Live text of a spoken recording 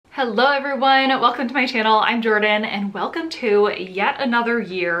Hello everyone, welcome to my channel. I'm Jordan and welcome to yet another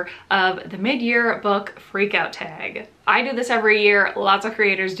year of the mid-year book freakout tag. I do this every year, lots of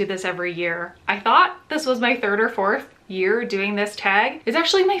creators do this every year. I thought this was my third or fourth year doing this tag. It's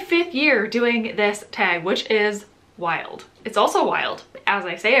actually my fifth year doing this tag, which is wild. It's also wild, as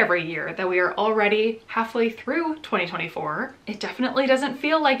I say every year, that we are already halfway through 2024. It definitely doesn't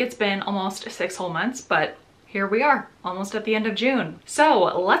feel like it's been almost 6 whole months, but here we are, almost at the end of June. So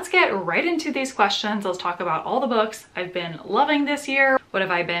let's get right into these questions. Let's talk about all the books I've been loving this year. What have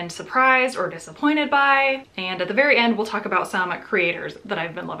I been surprised or disappointed by? And at the very end, we'll talk about some creators that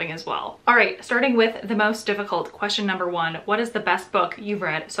I've been loving as well. All right, starting with the most difficult question number 1. What is the best book you've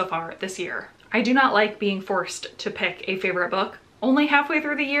read so far this year? I do not like being forced to pick a favorite book only halfway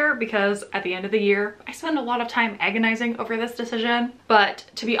through the year, because at the end of the year, I spend a lot of time agonizing over this decision. But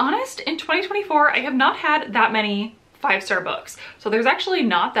to be honest, in 2024, I have not had that many 5-star books. So there's actually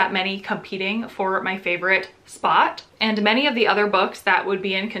not that many competing for my favorite spot. And many of the other books that would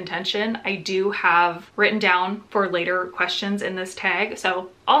be in contention, I do have written down for later questions in this tag.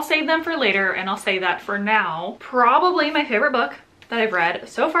 So I'll save them for later, and I'll say that for now, probably my favorite book that I've read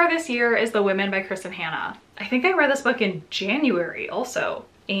so far this year is The Women by Kristen Hanna. I think I read this book in January also,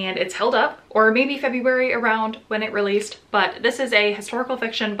 and it's held up, or maybe February around when it released, but this is a historical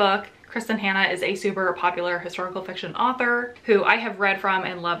fiction book. Kristen Hanna is a super popular historical fiction author who I have read from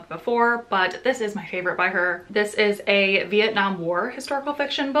and loved before, but this is my favorite by her. This is a Vietnam War historical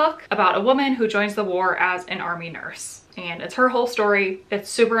fiction book about a woman who joins the war as an army nurse. And it's her whole story. It's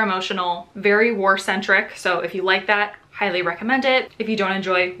super emotional, very war-centric, so if you like that, highly recommend it. If you don't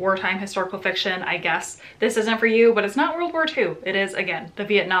enjoy wartime historical fiction, I guess this isn't for you, but it's not World War II. It is, again, the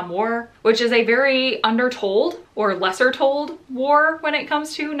Vietnam War, which is a very undertold or lesser told war when it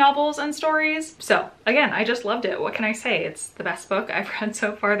comes to novels and stories. So again, I just loved it. What can I say? It's the best book I've read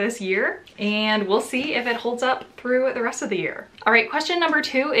so far this year, and we'll see if it holds up through the rest of the year. All right, question number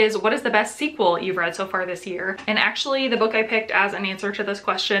 2 is, what is the best sequel you've read so far this year? And actually, the book I picked as an answer to this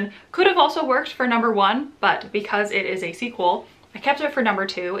question could have also worked for number 1, but because it is a sequel, I kept it for number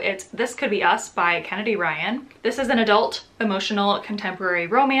 2. It's This Could Be Us by Kennedy Ryan. This is an adult, emotional, contemporary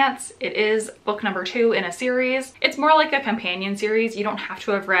romance. It is book number 2 in a series. It's more like a companion series. You don't have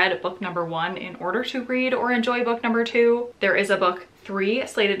to have read book number 1 in order to read or enjoy book number 2. There is a book 3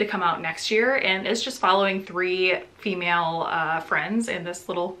 slated to come out next year, and it's just following 3 female friends in this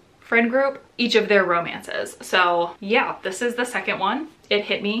little friend group, each of their romances. So yeah, this is the second one. It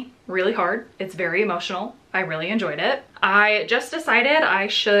hit me really hard. It's very emotional. I really enjoyed it. I just decided I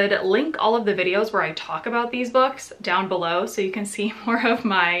should link all of the videos where I talk about these books down below so you can see more of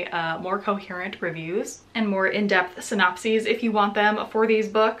my more coherent reviews and more in-depth synopses if you want them for these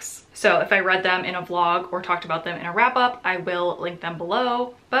books. So if I read them in a vlog or talked about them in a wrap-up, I will link them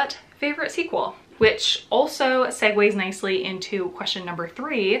below. But favorite sequel, which also segues nicely into question number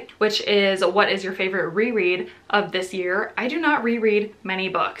 3, which is, what is your favorite reread of this year? I do not reread many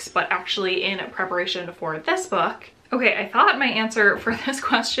books, but actually in preparation for this book, okay, I thought my answer for this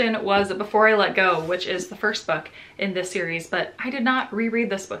question was Before I Let Go, which is the first book in this series, but I did not reread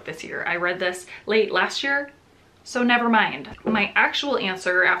this book this year. I read this late last year, so never mind. My actual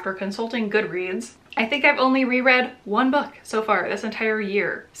answer after consulting Goodreads, I think I've only reread 1 book so far this entire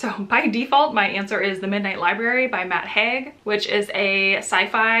year. So by default, my answer is The Midnight Library by Matt Haig, which is a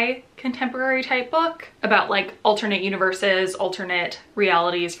sci-fi contemporary type book about like alternate universes, alternate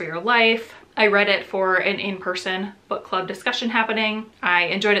realities for your life. I read it for an in-person book club discussion happening. I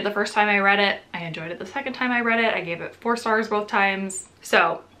enjoyed it the first time I read it. I enjoyed it the second time I read it. I gave it 4 stars both times.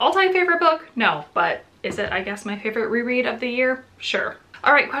 So all-time favorite book? No, but is it, I guess, my favorite reread of the year? Sure.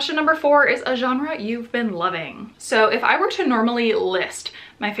 All right, question number 4 is a genre you've been loving. So if I were to normally list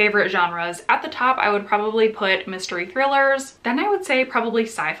my favorite genres, at the top I would probably put mystery thrillers. Then I would say probably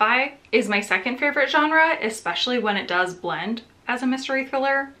sci-fi is my second favorite genre, especially when it does blend as a mystery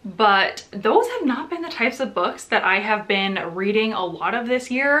thriller. But those have not been the types of books that I have been reading a lot of this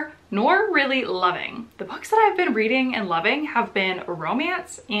year, nor really loving. The books that I've been reading and loving have been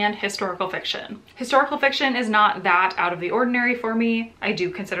romance and historical fiction. Historical fiction is not that out of the ordinary for me. I do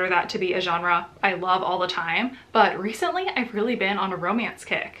consider that to be a genre I love all the time, but recently I've really been on a romance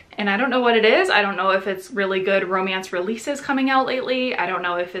kick. And I don't know what it is. I don't know if it's really good romance releases coming out lately. I don't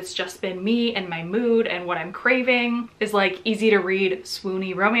know if it's just been me and my mood, and what I'm craving is like easy to read,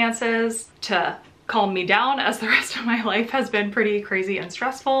 swoony romances to calm me down, as the rest of my life has been pretty crazy and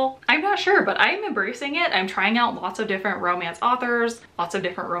stressful. I'm not sure, but I'm embracing it. I'm trying out lots of different romance authors, lots of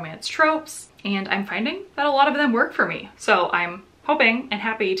different romance tropes, and I'm finding that a lot of them work for me. So I'm hoping and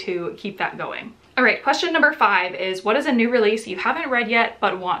happy to keep that going. All right, question number 5 is, what is a new release you haven't read yet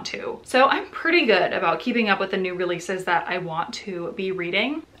but want to? So I'm pretty good about keeping up with the new releases that I want to be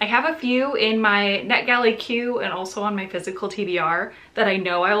reading. I have a few in my NetGalley queue and also on my physical TBR that I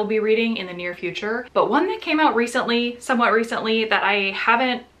know I will be reading in the near future. But one that came out recently, somewhat recently, that I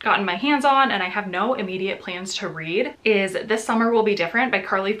haven't gotten my hands on and I have no immediate plans to read is This Summer Will Be Different by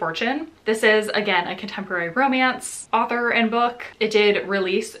Carly Fortune. This is, again, a contemporary romance author and book. It did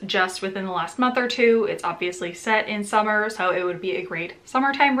release just within the last month or two. It's obviously set in summer, so it would be a great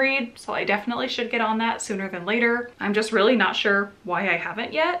summertime read. So I definitely should get on that sooner than later. I'm just really not sure why I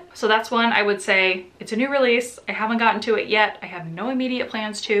haven't yet. So that's one I would say it's a new release. I haven't gotten to it yet. I have no immediate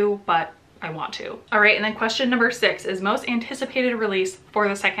plans to, but I want to. All right, and then question number 6 is most anticipated release for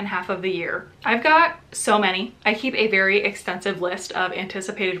the second half of the year. I've got so many. I keep a very extensive list of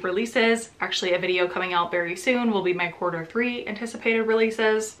anticipated releases. Actually, a video coming out very soon will be my Q3 anticipated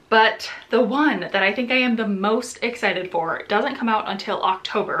releases. But the one that I think I am the most excited for doesn't come out until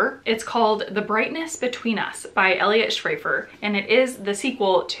October. It's called The Brightness Between Us by Elliot Schrafer, and it is the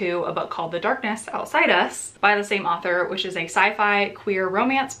sequel to a book called The Darkness Outside Us by the same author, which is a sci-fi queer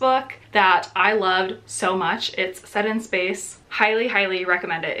romance book that I loved so much. It's set in space. Highly, highly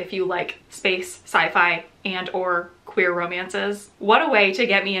recommend it if you like space, sci-fi, and or queer romances. What a way to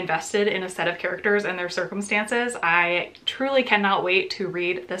get me invested in a set of characters and their circumstances. I truly cannot wait to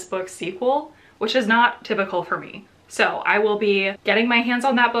read this book's sequel, which is not typical for me. So I will be getting my hands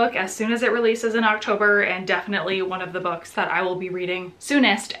on that book as soon as it releases in October, and definitely one of the books that I will be reading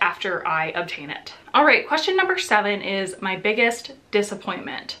soonest after I obtain it. All right, question number 7 is my biggest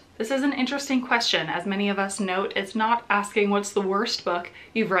disappointment. This is an interesting question. As many of us note, it's not asking what's the worst book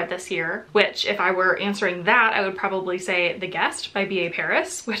you've read this year, which if I were answering that, I would probably say The Guest by B.A.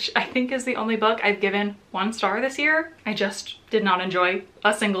 Paris, which I think is the only book I've given 1 star this year. I just did not enjoy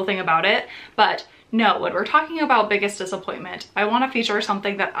a single thing about it. But no, when we're talking about biggest disappointment, I want to feature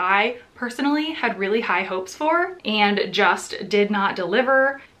something that I personally had really high hopes for and just did not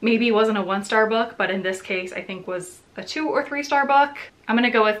deliver. Maybe wasn't a 1-star book, but in this case, I think was a 2 or 3-star book. I'm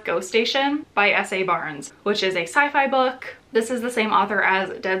gonna go with Ghost Station by S.A. Barnes, which is a sci-fi book. This is the same author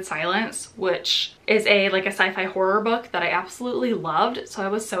as Dead Silence, which is a sci-fi horror book that I absolutely loved. So I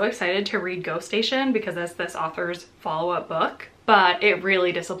was so excited to read Ghost Station because it's this author's follow-up book. But it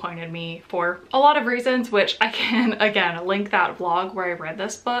really disappointed me for a lot of reasons, which I can, again, link that vlog where I read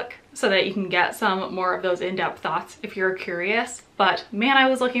this book so that you can get some more of those in-depth thoughts if you're curious. But man, I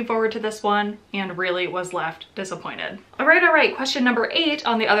was looking forward to this one and really was left disappointed. All right. Question number 8,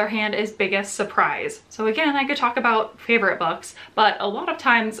 on the other hand, is biggest surprise. So again, I could talk about favorite books, but a lot of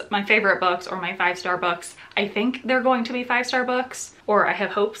times my favorite books or my 5-star books, I think they're going to be 5-star books, or I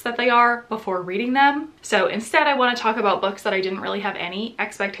have hopes that they are before reading them. So instead, I want to talk about books that I didn't really have any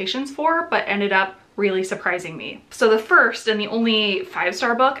expectations for, but ended up really surprising me. So the first and the only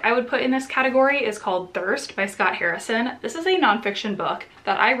 5-star book I would put in this category is called Thirst by Scott Harrison. This is a nonfiction book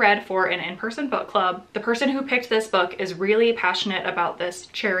that I read for an in-person book club. The person who picked this book is really passionate about this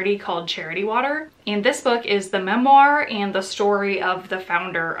charity called Charity Water. And this book is the memoir and the story of the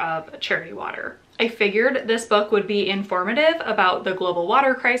founder of Charity Water. I figured this book would be informative about the global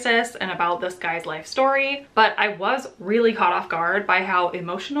water crisis and about this guy's life story, but I was really caught off guard by how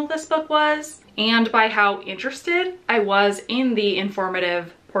emotional this book was and by how interested I was in the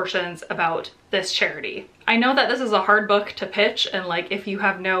informative portions about this charity. I know that this is a hard book to pitch, and if you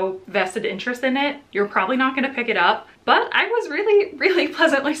have no vested interest in it, you're probably not going to pick it up. But I was really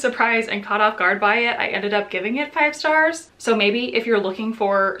pleasantly surprised and caught off guard by it. I ended up giving it 5 stars. So maybe if you're looking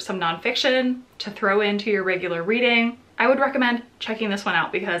for some nonfiction to throw into your regular reading, I would recommend checking this one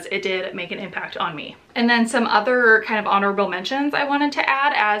out because it did make an impact on me. And then some other kind of honorable mentions I wanted to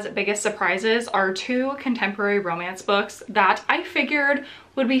add as biggest surprises are 2 contemporary romance books that I figured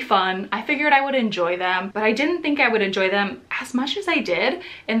would be fun. I figured I would enjoy them, but I didn't think I would enjoy them as much as I did.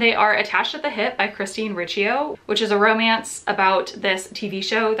 And they are Attached at the Hip by Christine Riccio, which is a romance about this TV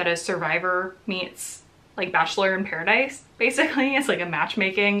show that is Survivor meets Bachelor in Paradise. Basically, it's a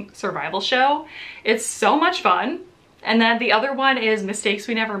matchmaking survival show. It's so much fun. And then the other one is Mistakes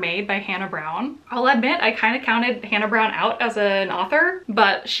We Never Made by Hannah Brown. I'll admit I kind of counted Hannah Brown out as an author,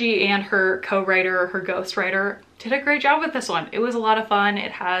 but she and her co-writer, her ghostwriter, did a great job with this one. It was a lot of fun.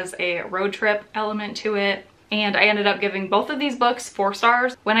 It has a road trip element to it. And I ended up giving both of these books 4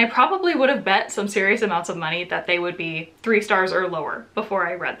 stars when I probably would have bet some serious amounts of money that they would be 3 stars or lower before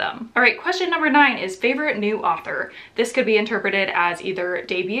I read them. All right, question number 9 is favorite new author. This could be interpreted as either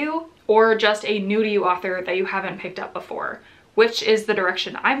debut or just a new to you author that you haven't picked up before. Which is the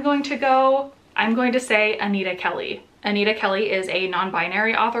direction I'm going to go. I'm going to say Anita Kelly. Anita Kelly is a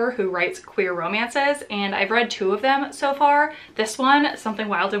non-binary author who writes queer romances, and I've read 2 of them so far. This one, Something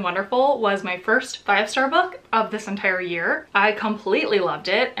Wild and Wonderful, was my first 5-star book of this entire year. I completely loved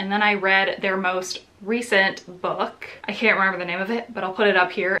it, and then I read their most recent book. I can't remember the name of it, but I'll put it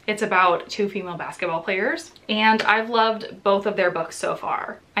up here. It's about 2 female basketball players, and I've loved both of their books so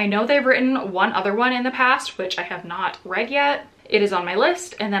far. I know they've written one other one in the past, which I have not read yet. It is on my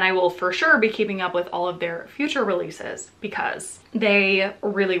list, and then I will for sure be keeping up with all of their future releases because they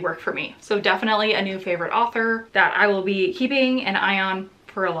really work for me. So definitely a new favorite author that I will be keeping an eye on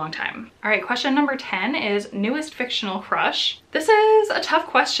for a long time. All right, question number 10 is newest fictional crush. This is a tough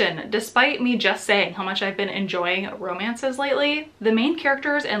question, despite me just saying how much I've been enjoying romances lately. The main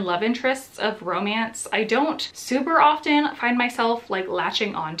characters and love interests of romance, I don't super often find myself like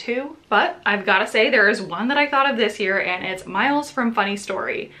latching onto, but I've gotta say there is one that I thought of this year, and it's Miles from Funny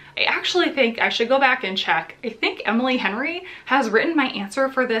Story. I actually think I should go back and check. I think Emily Henry has written my answer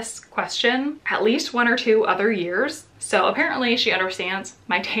for this question at least 1 or 2 other years. So apparently she understands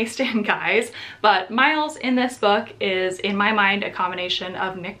my taste in guys, but Miles in this book is, in my mind, a combination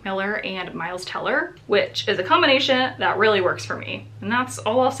of Nick Miller and Miles Teller, which is a combination that really works for me. And that's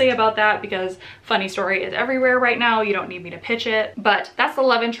all I'll say about that because Funny Story is everywhere right now. You don't need me to pitch it, but that's the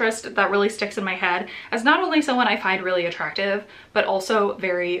love interest that really sticks in my head as not only someone I find really attractive, but also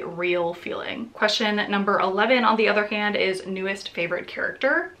very real feeling. Question number 11, on the other hand, is newest favorite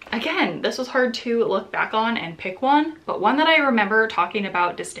character. Again, this was hard to look back on and pick one, but one that I remember talking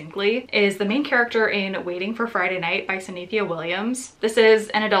about distinctly is the main character in Waiting for Friday Night by Synethia Williams. This is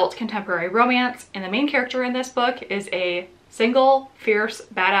an adult contemporary romance, and the main character in this book is a single, fierce,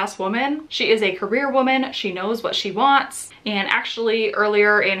 badass woman. She is a career woman. She knows what she wants. And actually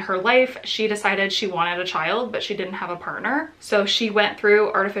earlier in her life, she decided she wanted a child, but she didn't have a partner. So she went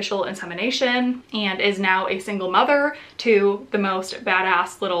through artificial insemination and is now a single mother to the most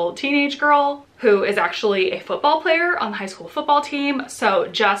badass little teenage girl who is actually a football player on the high school football team. So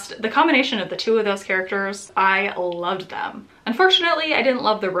just the combination of the 2 of those characters, I loved them. Unfortunately, I didn't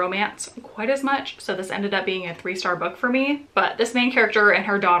love the romance quite as much, so this ended up being a 3-star book for me. But this main character and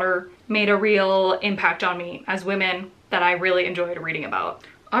her daughter made a real impact on me as women that I really enjoyed reading about.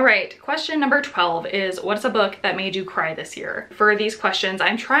 All right, question number 12 is what's a book that made you cry this year? For these questions,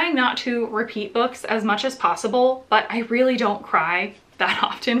 I'm trying not to repeat books as much as possible, but I really don't cry that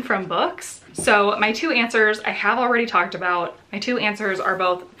often from books. So my 2 answers I have already talked about. My 2 answers are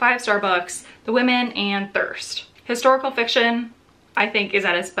both 5-star books, The Women and Thirst. Historical fiction, I think, is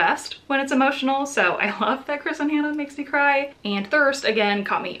at its best when it's emotional, so I love that Chris and Hannah makes me cry. And Thirst, again,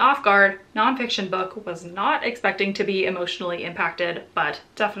 caught me off guard. Nonfiction book, was not expecting to be emotionally impacted, but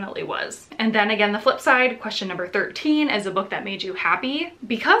definitely was. And then again, the flip side, question number 13 is a book that made you happy.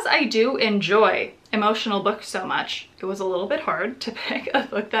 Because I do enjoy emotional books so much, it was a little bit hard to pick a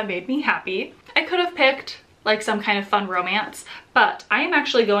book that made me happy. I could have picked like some kind of fun romance, but I am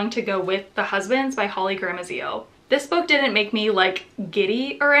actually going to go with The Husbands by Holly Gramazio. This book didn't make me like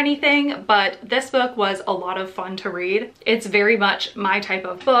giddy or anything, but this book was a lot of fun to read. It's very much my type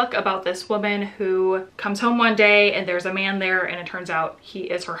of book about this woman who comes home one day and there's a man there and it turns out he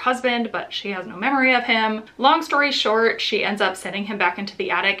is her husband, but she has no memory of him. Long story short, she ends up sending him back into the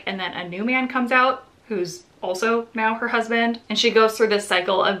attic and then a new man comes out who's also now her husband, and she goes through this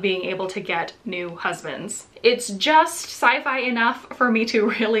cycle of being able to get new husbands. It's just sci-fi enough for me to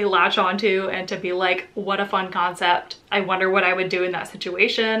really latch onto and to be like, what a fun concept. I wonder what I would do in that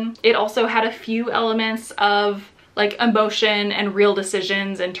situation. It also had a few elements of like emotion and real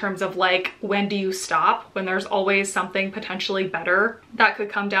decisions in terms of like, when do you stop when there's always something potentially better that could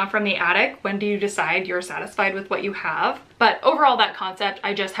come down from the attic? When do you decide you're satisfied with what you have? But overall, that concept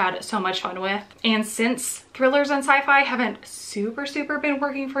I just had so much fun with. And since thrillers and sci-fi haven't super been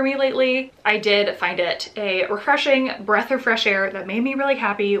working for me lately, I did find it a refreshing breath of fresh air that made me really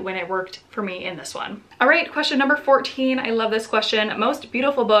happy when it worked for me in this one. All right, question number 14. I love this question. Most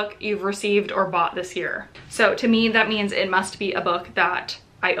beautiful book you've received or bought this year. So to me, that means it must be a book that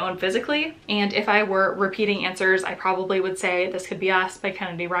I own physically. And if I were repeating answers, I probably would say This Could Be Us by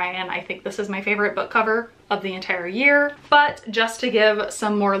Kennedy Ryan. I think this is my favorite book cover of the entire year. But just to give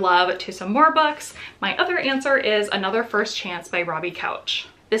some more love to some more books, my other answer is Another First Chance by Robbie Couch.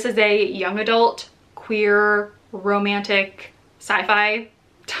 This is a young adult, queer, romantic, sci-fi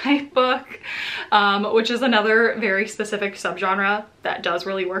type book, which is another very specific subgenre that does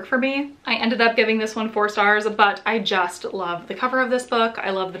really work for me. I ended up giving this one 4 stars, but I just love the cover of this book.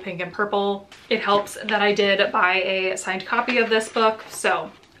 I love the pink and purple. It helps that I did buy a signed copy of this book,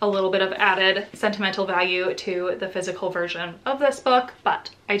 so a little bit of added sentimental value to the physical version of this book, but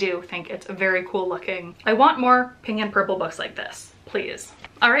I do think it's very cool looking. I want more pink and purple books like this, please.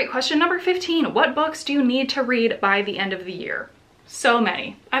 All right, question number 15. What books do you need to read by the end of the year? So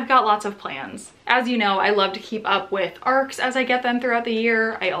many. I've got lots of plans. As you know, I love to keep up with ARCs as I get them throughout the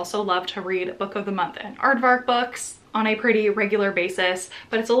year. I also love to read Book of the Month and Aardvark books on a pretty regular basis,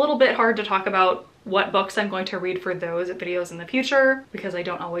 but it's a little bit hard to talk about what books I'm going to read for those videos in the future because I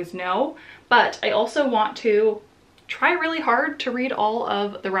don't always know. But I also want to try really hard to read all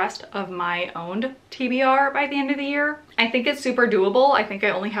of the rest of my owned TBR by the end of the year. I think it's super doable. I think I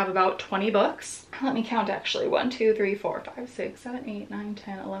only have about 20 books. Let me count actually. 1, 2, 3, 4, 5, 6, 7, 8, 9,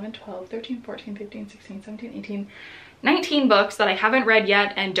 10, 11, 12, 13, 14, 15, 16, 17, 18, 19 books that I haven't read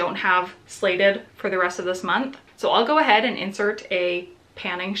yet and don't have slated for the rest of this month. So I'll go ahead and insert a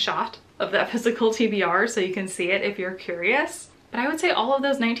panning shot of that physical TBR so you can see it if you're curious. But I would say all of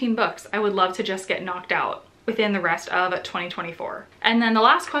those 19 books I would love to just get knocked out within the rest of 2024. And then the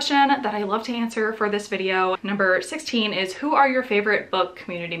last question that I love to answer for this video, number 16, is who are your favorite book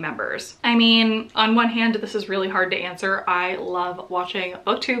community members? I mean, on one hand, this is really hard to answer. I love watching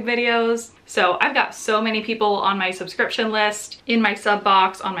booktube videos. So I've got so many people on my subscription list, in my sub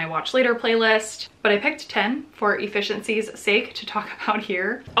box, on my watch later playlist, but I picked 10 for efficiency's sake to talk about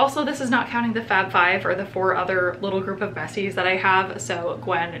here. Also, this is not counting the Fab Five or the 4 other little group of besties that I have. So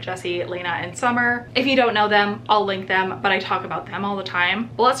Gwen, Jessie, Lena, and Summer. If you don't know them, I'll link them, but I talk about them all the time.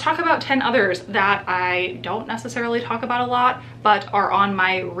 But let's talk about 10 others that I don't necessarily talk about a lot, but are on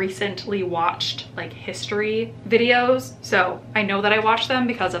my recently watched like history videos. So I know that I watch them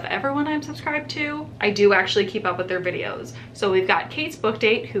because of everyone I'm subscribed to. I do actually keep up with their videos. So we've got Kate's Book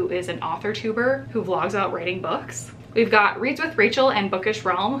Date, who is an author tuber who vlogs out writing books. We've got Reads with Rachel and Bookish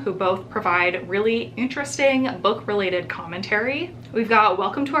Realm, who both provide really interesting book-related commentary. We've got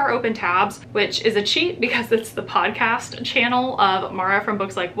Welcome to Our Open Tabs, which is a cheat because it's the podcast channel of Mara from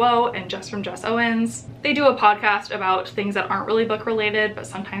Books Like Whoa and Jess from Jess Owens. They do a podcast about things that aren't really book-related, but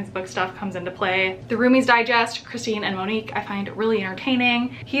sometimes book stuff comes into play. The Roomies Digest, Christine and Monique, I find really entertaining.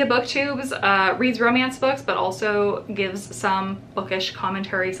 Hia Booktubes reads romance books, but also gives some bookish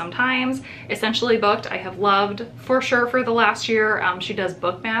commentary sometimes. Essentially Booked, I have loved for sure for the last year. She does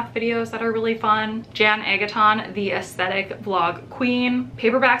book math videos that are really fun. Jan Agaton, the aesthetic vlog queen.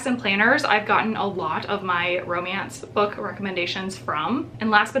 Paperbacks and planners, I've gotten a lot of my romance book recommendations from.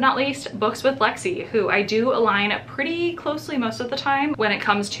 And last but not least, Books with Lexi, who I do align pretty closely most of the time when it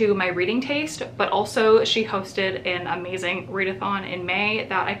comes to my reading taste, but also she hosted an amazing readathon in May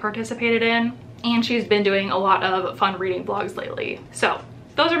that I participated in, and she's been doing a lot of fun reading vlogs lately. So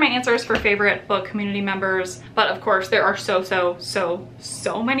those are my answers for favorite book community members, but of course there are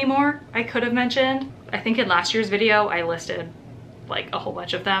so many more I could have mentioned. I think in last year's video I listed like a whole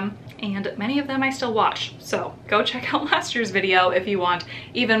bunch of them, and many of them I still watch. So go check out last year's video if you want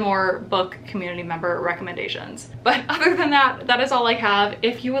even more book community member recommendations. But other than that, that is all I have.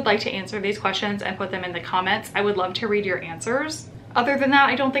 If you would like to answer these questions and put them in the comments, I would love to read your answers. Other than that,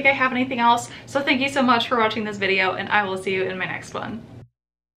 I don't think I have anything else. So thank you so much for watching this video, and I will see you in my next one.